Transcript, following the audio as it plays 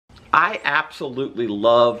I absolutely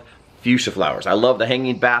love fuchsia flowers. I love the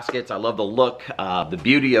hanging baskets. I love the look, the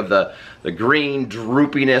beauty of the green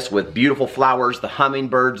droopiness with beautiful flowers, the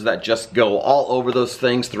hummingbirds that just go all over those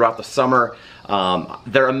things throughout the summer.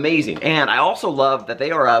 They're amazing. And I also love that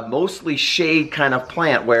they are a mostly shade kind of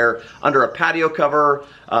plant where under a patio cover,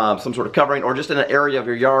 some sort of covering, or just in an area of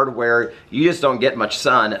your yard where you just don't get much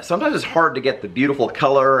sun. Sometimes it's hard to get the beautiful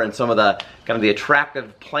color and some of the kind of the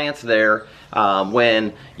attractive plants there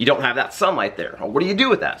when you don't have that sunlight there. What do you do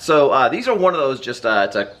with that? So these are one of those, just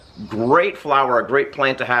it's a great flower, a great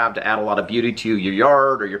plant to have to add a lot of beauty to your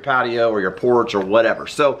yard or your patio or your porch or whatever.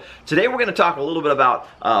 So today we're going to talk a little bit about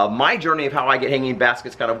my journey of how I get hanging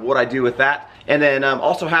baskets, kind of what I do with that, and then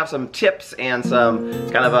also have some tips and some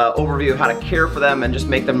kind of an overview of how to care for them and just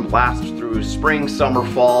make them last through spring, summer,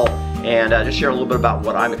 fall, and just share a little bit about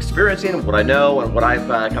what I'm experiencing, what I know, and what I've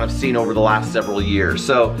kind of seen over the last several years.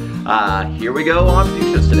 So here we go on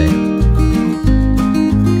fuchsias today.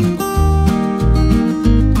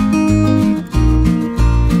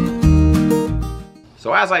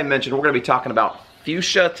 So as I mentioned, we're going to be talking about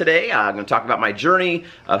fuchsia today. I'm going to talk about my journey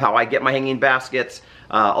of how I get my hanging baskets.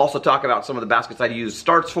 Also talk about some of the baskets I use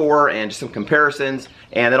starts for and just some comparisons.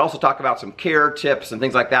 And then also talk about some care tips and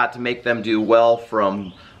things like that to make them do well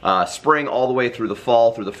from spring all the way through the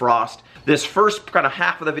fall, through the frost. This first kind of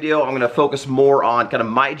half of the video, I'm going to focus more on kind of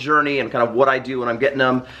my journey and kind of what I do when I'm getting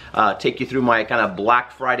them. Take you through my kind of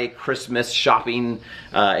Black Friday, Christmas shopping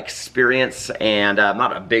experience. And I'm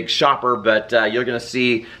not a big shopper, but you're going to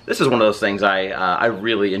see this is one of those things I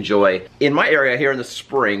really enjoy. In my area here in the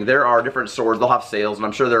spring, there are different stores. They'll have sales, and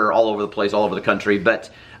I'm sure they're all over the place, all over the country.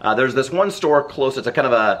 But there's this one store close. It's a kind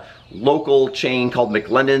of a local chain called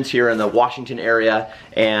McLendon's here in the Washington area,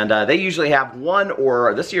 and they usually have one,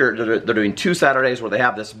 or this year they're doing 2 Saturdays where they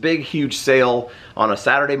have this big huge sale on a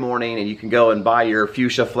Saturday morning, and you can go and buy your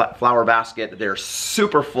fuchsia flower basket. They're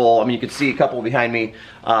super full. I mean, you can see a couple behind me.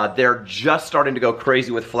 They're just starting to go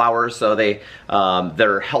crazy with flowers, so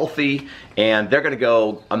they're healthy, and they're going to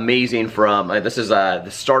go amazing from this is the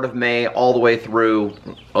start of May all the way through,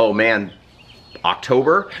 oh man,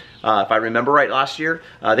 October, if I remember right, last year.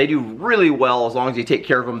 They do really well as long as you take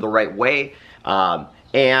care of them the right way.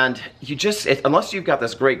 And you just, unless you've got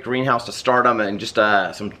this great greenhouse to start them and just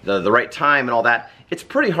the right time and all that, it's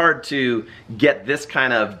pretty hard to get this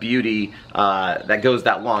kind of beauty that goes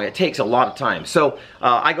that long. It takes a lot of time. So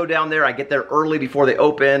I go down there, I get there early before they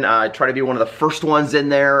open. I try to be one of the first ones in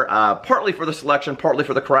there, partly for the selection, partly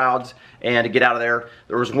for the crowds, and to get out of there.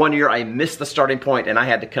 There was one year I missed the starting point and I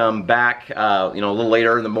had to come back a little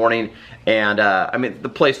later in the morning, and I mean, the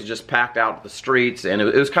place was just packed out the streets, and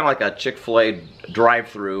it was kind of like a Chick-fil-A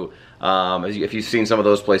drive-through, if you've seen some of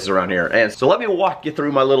those places around here. And so let me walk you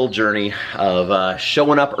through my little journey of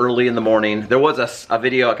showing up early in the morning. There was a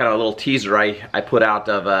video, kind of a little teaser I put out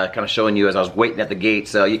of kind of showing you as I was waiting at the gate,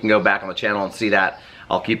 so you can go back on the channel and see that.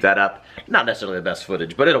 I'll keep that up. Not necessarily the best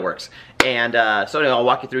footage, but it works. And so anyway, I'll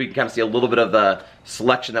walk you through. You can kind of see a little bit of the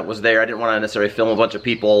selection that was there. I didn't want to necessarily film a bunch of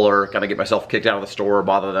people or kind of get myself kicked out of the store or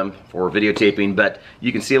bother them for videotaping, but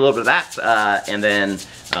you can see a little bit of that, and then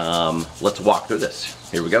let's walk through this.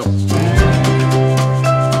 Here we go.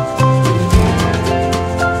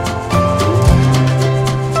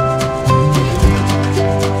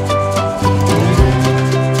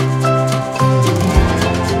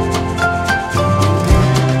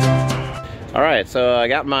 Alright, so I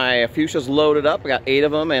got my fuchsias loaded up. I got 8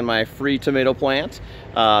 of them and my free tomato plant.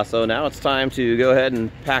 So now it's time to go ahead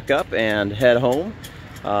and pack up and head home.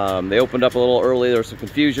 They opened up a little early. There was some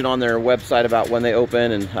confusion on their website about when they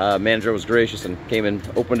open, and manager was gracious and came and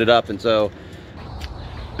opened it up. And so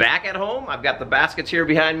back at home, I've got the baskets here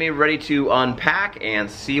behind me ready to unpack and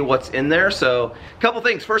see what's in there. So a couple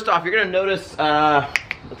things. First off, you're gonna notice,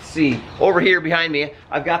 let's see, over here behind me,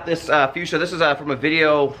 I've got this fuchsia. This is from a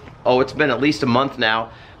video, oh, it's been at least a month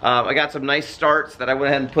now. I got some nice starts that I went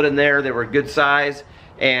ahead and put in there. They were good size,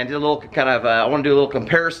 and did a little kind of, I want to do a little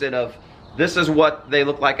comparison of this is what they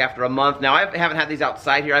look like after a month. Now, I haven't had these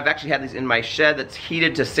outside here. I've actually had these in my shed that's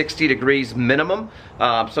heated to 60 degrees minimum.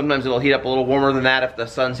 Sometimes it'll heat up a little warmer than that if the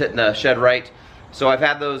sun's hitting the shed right. So I've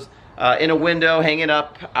had those in a window hanging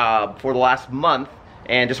up for the last month,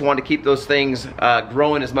 and just wanted to keep those things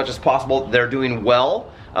growing as much as possible. They're doing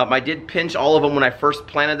well. I did pinch all of them when I first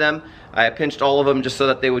planted them. I pinched all of them just so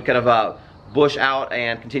that they would kind of bush out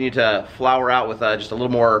and continue to flower out with just a little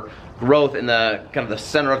more growth in the kind of the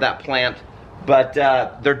center of that plant. But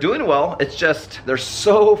they're doing well. It's just they're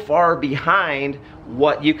so far behind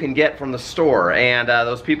what you can get from the store, and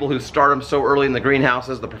those people who start them so early in the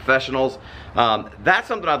greenhouses, the professionals, that's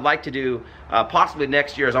something I'd like to do possibly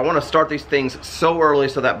next year. Is I want to start these things so early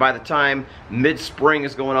so that by the time mid-spring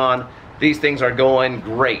is going on, these things are going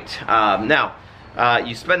great. Now,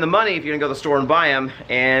 you spend the money if you're gonna go to the store and buy them,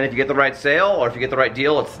 and if you get the right sale or if you get the right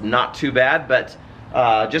deal, it's not too bad. But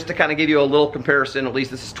just to kind of give you a little comparison, at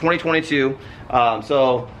least this is 2022,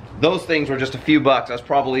 so those things were just a few bucks. That's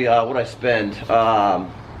probably what I spend. I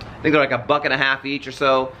think they're like $1.50 each or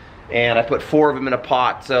so, and I put 4 of them in a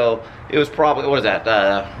pot, so it was probably, what is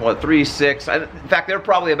that, what, 3, 6, in fact they're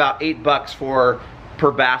probably about $8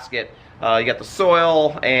 per basket. You got the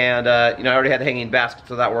soil, and you know, I already had the hanging basket,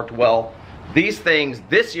 so that worked well. These things,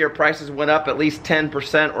 this year, prices went up at least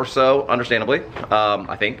 10% or so, understandably,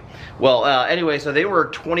 I think. Well, anyway, so they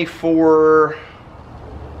were $23.99,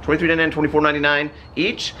 $24.99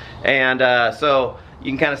 each, and so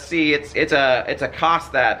you can kind of see it's a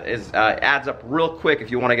cost that is adds up real quick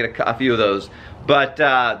if you want to get a few of those. But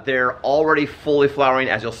they're already fully flowering,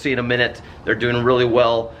 as you'll see in a minute. They're doing really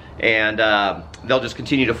well, and they'll just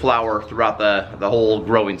continue to flower throughout the whole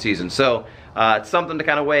growing season. So it's something to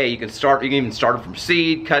kind of weigh. You can even start them from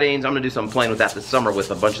seed cuttings. I'm gonna do some playing with that this summer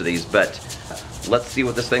with a bunch of these, but let's see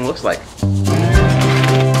what this thing looks like.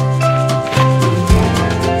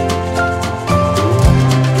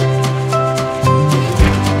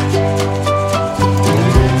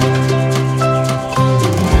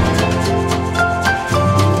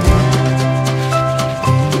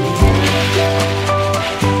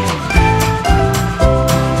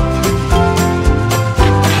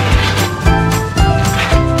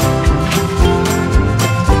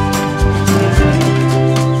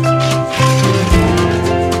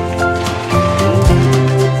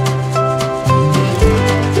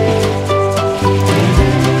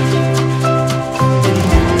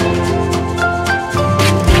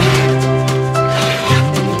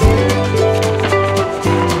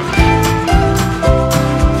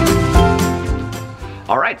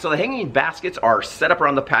 So the hanging baskets are set up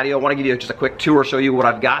around the patio. I want to give you just a quick tour, show you what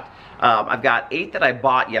I've got. I've got 8 that I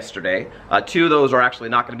bought yesterday. 2 of those are actually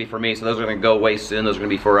not going to be for me, so those are going to go away soon. Those are going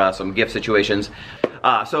to be for some gift situations.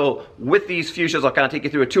 So with these fuchsias, I'll kind of take you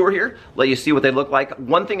through a tour here, let you see what they look like.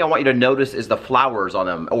 One thing I want you to notice is the flowers on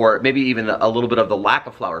them, or maybe even a little bit of the lack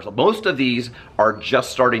of flowers. Most of these are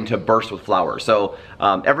just starting to burst with flowers. So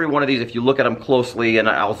every one of these, if you look at them closely, and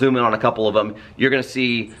I'll zoom in on a couple of them, you're going to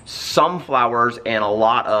see some flowers and a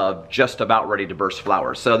lot of just about ready to burst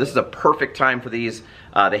flowers. So this is a perfect time for these.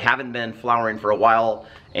 They haven't been flowering for a while,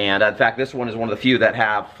 and in fact this one is one of the few that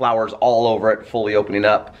have flowers all over it, fully opening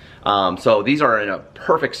up. So these are in a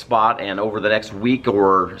perfect spot, and over the next week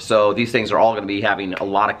or so, these things are all going to be having a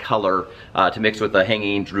lot of color to mix with the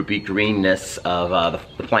hanging, droopy greenness of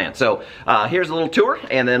the plant. So here's a little tour,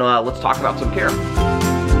 and then let's talk about some care.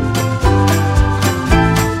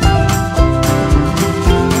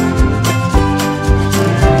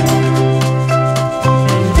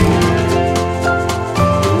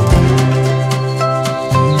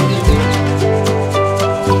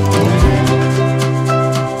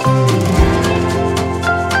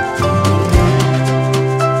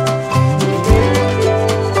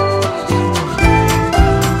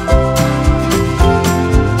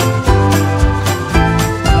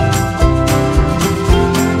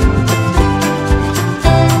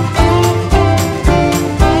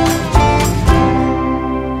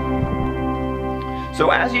 So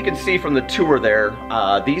as you can see from the tour there,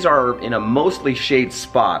 these are in a mostly shade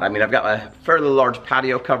spot. I mean, I've got a fairly large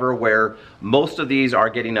patio cover where most of these are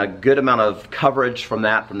getting a good amount of coverage from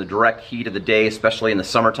the direct heat of the day, especially in the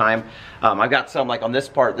summertime. I've got some, like on this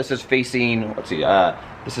part, this is facing, let's see,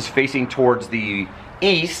 this is facing towards the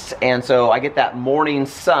east, and so I get that morning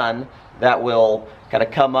sun that will kind of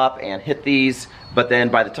come up and hit these, but then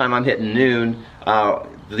by the time I'm hitting noon,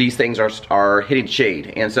 these things are hitting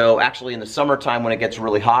shade. And so actually in the summertime when it gets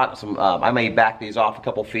really hot, I may back these off a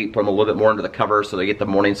couple feet, put them a little bit more into the cover so they get the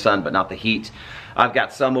morning sun but not the heat. I've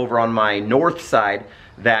got some over on my north side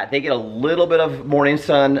that they get a little bit of morning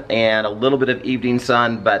sun and a little bit of evening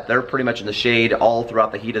sun, but they're pretty much in the shade all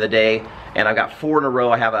throughout the heat of the day. And I've got 4 in a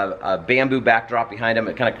row. I have a bamboo backdrop behind them.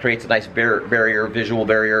 It kind of creates a nice visual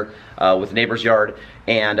barrier with the neighbor's yard,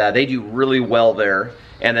 and they do really well there.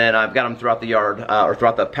 And then I've got them throughout the yard, or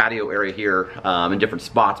throughout the patio area here in different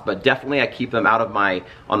spots, but definitely I keep them out of my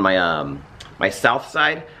my south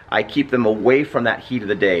side, I keep them away from that heat of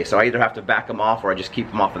the day. So I either have to back them off or I just keep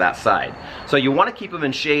them off of that side. So you want to keep them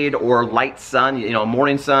in shade or light sun. You know,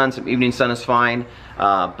 morning sun, some evening sun is fine.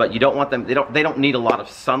 But you don't want them, they don't need a lot of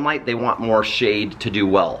sunlight. They want more shade to do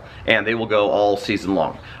well, and they will go all season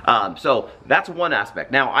long. So that's one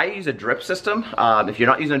aspect. Now I use a drip system. If you're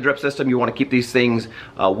not using a drip system, you want to keep these things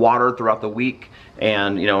watered throughout the week.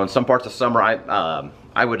 And you know, in some parts of summer,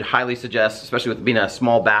 I would highly suggest, especially with being a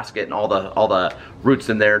small basket and all the roots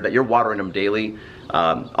in there, that you're watering them daily.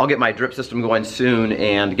 I'll get my drip system going soon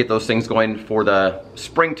and get those things going for the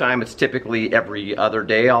springtime. It's typically every other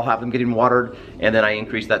day I'll have them getting watered, and then I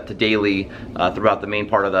increase that to daily throughout the main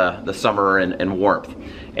part of the summer and warmth.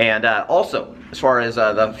 And also, as far as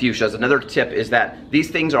the fuchsias, another tip is that these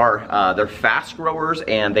things are, they're fast growers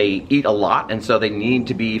and they eat a lot, and so they need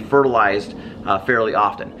to be fertilized fairly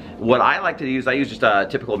often. What I like to use, I use just a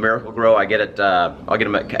typical Miracle Grow. I get it at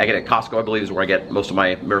Costco, I believe is where I get most of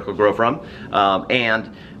my Miracle Grow from.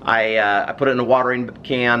 And I put it in a watering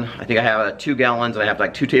can. I think I have 2 gallons, and I have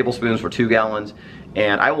like 2 tablespoons for 2 gallons.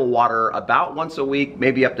 And I will water about once a week,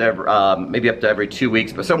 maybe up to every 2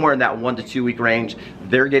 weeks, but somewhere in that 1 to 2 week range.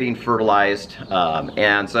 They're getting fertilized,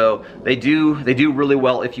 and so they do really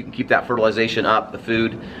well if you can keep that fertilization up, the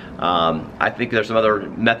food. I think there's some other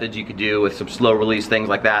methods you could do with some slow release, things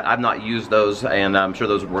like that. I've not used those, and I'm sure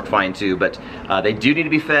those would work fine too, but they do need to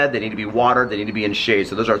be fed, they need to be watered, they need to be in shade.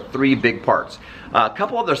 So those are 3 big parts. A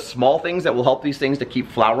couple other small things that will help these things to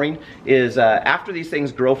keep flowering is after these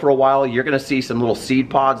things grow for a while, you're gonna see some little seed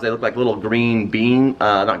pods. They look like little green bean,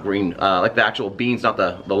 not green, like the actual beans, not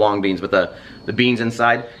the long beans, but the beans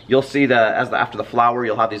inside. You'll see after the flower,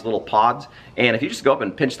 you'll have these little pods. And if you just go up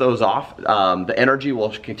and pinch those off, the energy will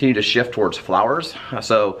continue to shift towards flowers.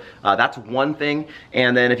 So that's one thing.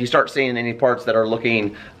 And then if you start seeing any parts that are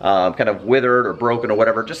looking kind of withered or broken or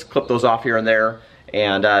whatever, just clip those off here and there.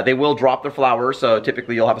 And they will drop their flowers, so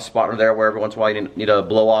typically you'll have a spot in there where every once in a while you need to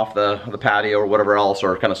blow off the patio or whatever else,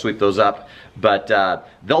 or kind of sweep those up. But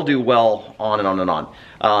they'll do well on and on and on.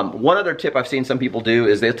 One other tip I've seen some people do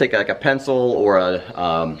is they'll take like a pencil or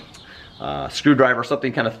a screwdriver,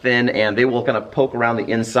 something kind of thin, and they will kind of poke around the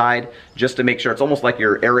inside just to make sure. It's almost like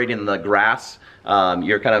you're aerating the grass.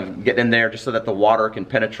 You're kind of getting in there just so that the water can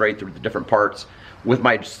penetrate through the different parts. With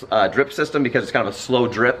my drip system, because it's kind of a slow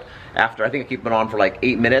drip, I think I keep it on for like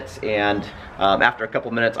 8 minutes, and after a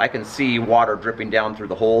couple minutes I can see water dripping down through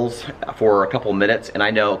the holes for a couple minutes, and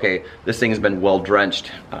I know, okay, this thing's been well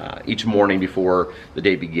drenched each morning before the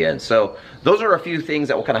day begins. So those are a few things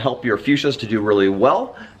that will kind of help your fuchsias to do really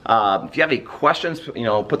well. If you have any questions, you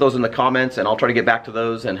know, put those in the comments and I'll try to get back to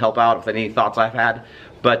those and help out with any thoughts I've had.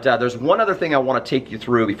 But there's one other thing I want to take you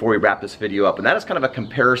through before we wrap this video up, and that is kind of a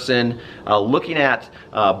comparison, looking at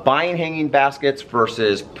buying hanging baskets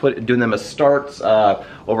versus doing them as starts.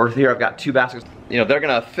 Over here I've got 2 baskets. You know, they're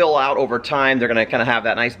going to fill out over time. They're going to kind of have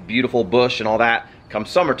that nice beautiful bush and all that come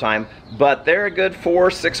summertime, but they're a good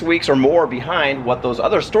 4-6 weeks or more behind what those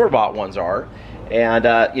other store-bought ones are. And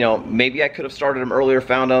you know, maybe I could have started them earlier,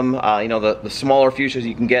 found them, you know, the smaller fuchsias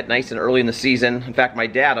you can get nice and early in the season. In fact, my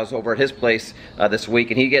dad, I was over at his place this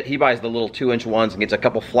week, and he buys the little 2-inch ones and gets a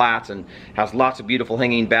couple flats and has lots of beautiful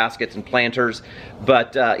hanging baskets and planters.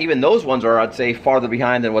 But even those ones are, I'd say, farther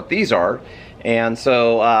behind than what these are. And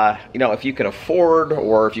so, you know, if you can afford,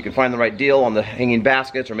 or if you can find the right deal on the hanging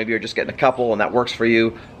baskets, or maybe you're just getting a couple and that works for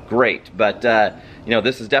you, great. But you know,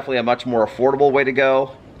 this is definitely a much more affordable way to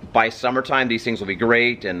go. By summertime, these things will be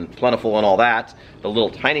great and plentiful and all that. The little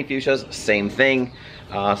tiny fuchsias, same thing.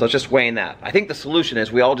 So it's just weighing that. I think the solution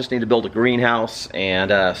is we all just need to build a greenhouse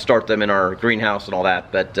and start them in our greenhouse and all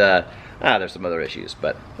that. But there's some other issues,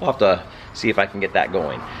 but we'll have to see if I can get that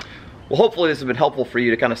going. Well, hopefully this has been helpful for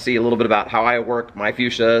you to kind of see a little bit about how I work my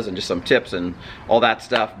fuchsias and just some tips and all that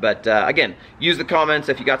stuff. But again, use the comments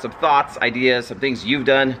if you got some thoughts, ideas, some things you've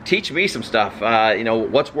done. Teach me some stuff, you know,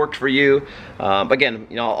 what's worked for you. Again,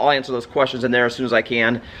 you know, I'll answer those questions in there as soon as I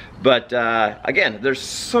can. But again, there's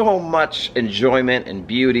so much enjoyment and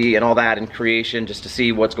beauty and all that in creation, just to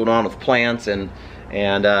see what's going on with plants.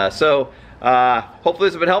 So hopefully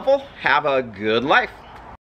this has been helpful. Have a good life.